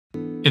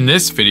In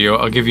this video,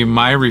 I'll give you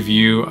my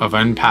review of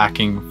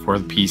Unpacking for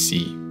the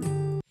PC.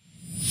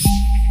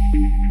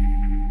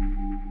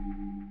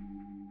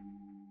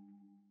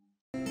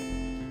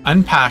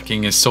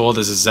 Unpacking is sold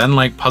as a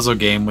zen-like puzzle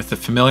game with the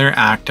familiar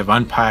act of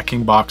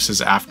unpacking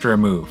boxes after a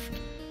move.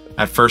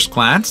 At first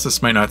glance,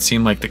 this might not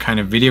seem like the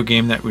kind of video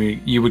game that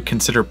you would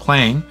consider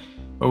playing,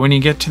 but when you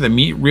get to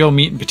the real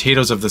meat and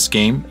potatoes of this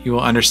game, you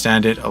will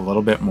understand it a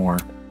little bit more.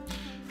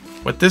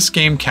 What this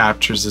game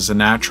captures is a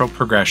natural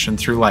progression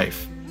through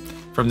life.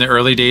 From the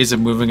early days of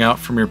moving out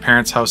from your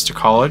parents' house to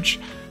college,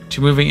 to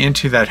moving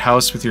into that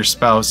house with your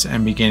spouse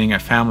and beginning a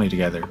family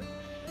together.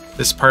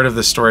 This part of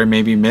the story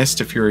may be missed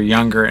if you are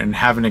younger and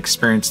haven't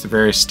experienced the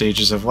various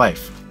stages of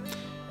life.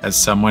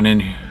 As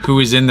someone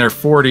who is in their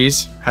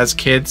 40s, has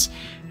kids,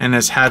 and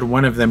has had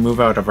one of them move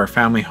out of our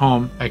family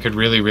home, I could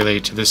really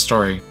relate to this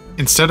story.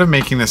 Instead of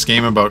making this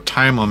game about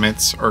time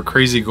limits or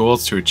crazy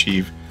goals to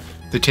achieve,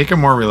 they take a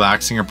more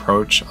relaxing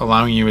approach,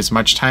 allowing you as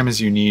much time as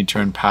you need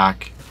to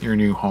unpack your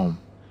new home.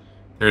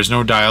 There is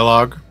no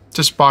dialogue,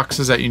 just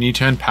boxes that you need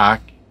to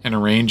unpack and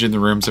arrange in the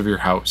rooms of your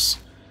house.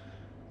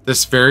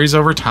 This varies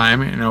over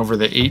time and over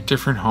the 8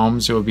 different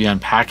homes you will be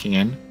unpacking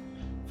in.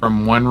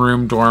 From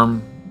one-room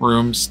dorm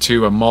rooms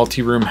to a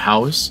multi-room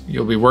house,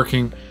 you'll be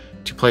working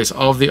to place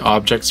all of the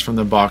objects from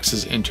the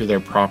boxes into their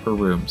proper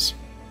rooms.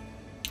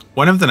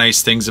 One of the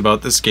nice things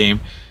about this game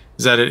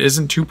is that it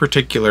isn't too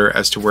particular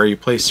as to where you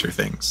place your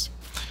things.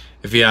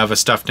 If you have a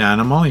stuffed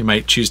animal, you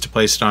might choose to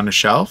place it on a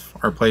shelf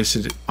or place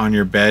it on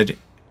your bed.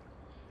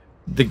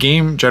 The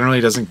game generally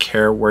doesn't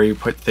care where you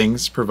put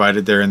things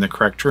provided they're in the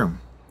correct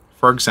room.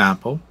 For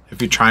example,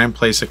 if you try and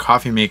place a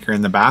coffee maker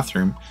in the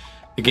bathroom,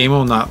 the game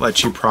will not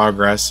let you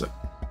progress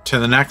to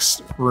the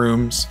next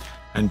rooms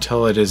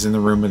until it is in the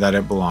room that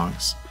it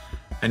belongs.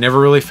 I never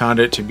really found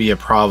it to be a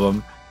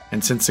problem,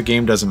 and since the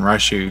game doesn't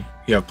rush you,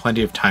 you have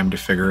plenty of time to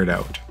figure it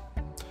out.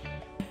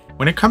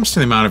 When it comes to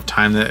the amount of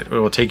time that it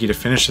will take you to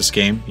finish this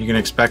game, you can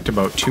expect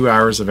about 2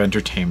 hours of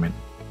entertainment.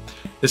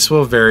 This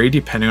will vary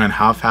depending on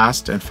how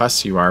fast and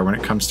fussy you are when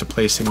it comes to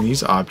placing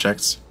these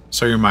objects,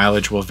 so your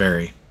mileage will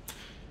vary.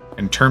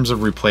 In terms of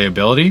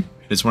replayability,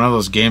 it is one of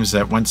those games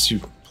that once you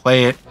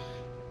play it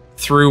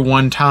through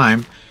one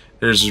time,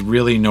 there's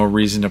really no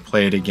reason to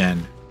play it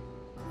again.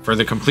 For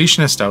the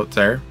completionist out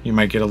there, you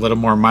might get a little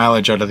more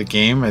mileage out of the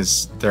game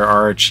as there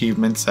are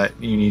achievements that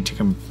you need to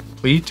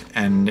complete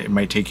and it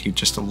might take you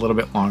just a little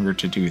bit longer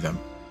to do them.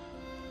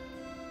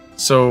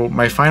 So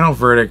my final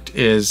verdict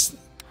is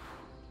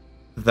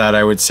that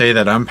I would say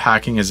that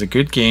Unpacking is a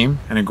good game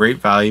and a great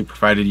value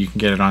provided you can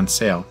get it on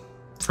sale.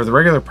 For the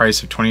regular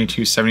price of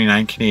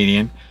 $22.79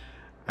 Canadian,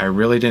 I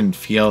really didn't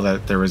feel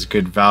that there was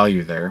good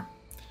value there.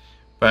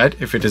 But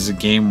if it is a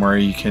game where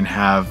you can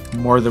have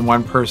more than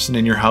one person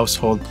in your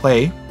household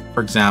play,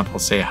 for example,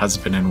 say a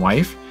husband and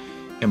wife,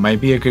 it might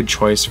be a good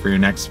choice for your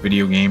next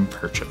video game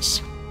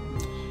purchase.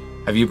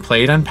 Have you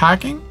played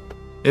Unpacking?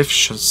 If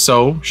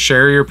so,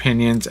 share your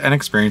opinions and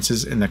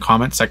experiences in the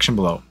comment section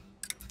below.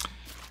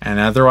 And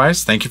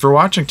otherwise, thank you for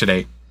watching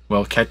today.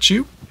 We'll catch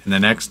you in the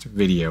next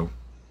video.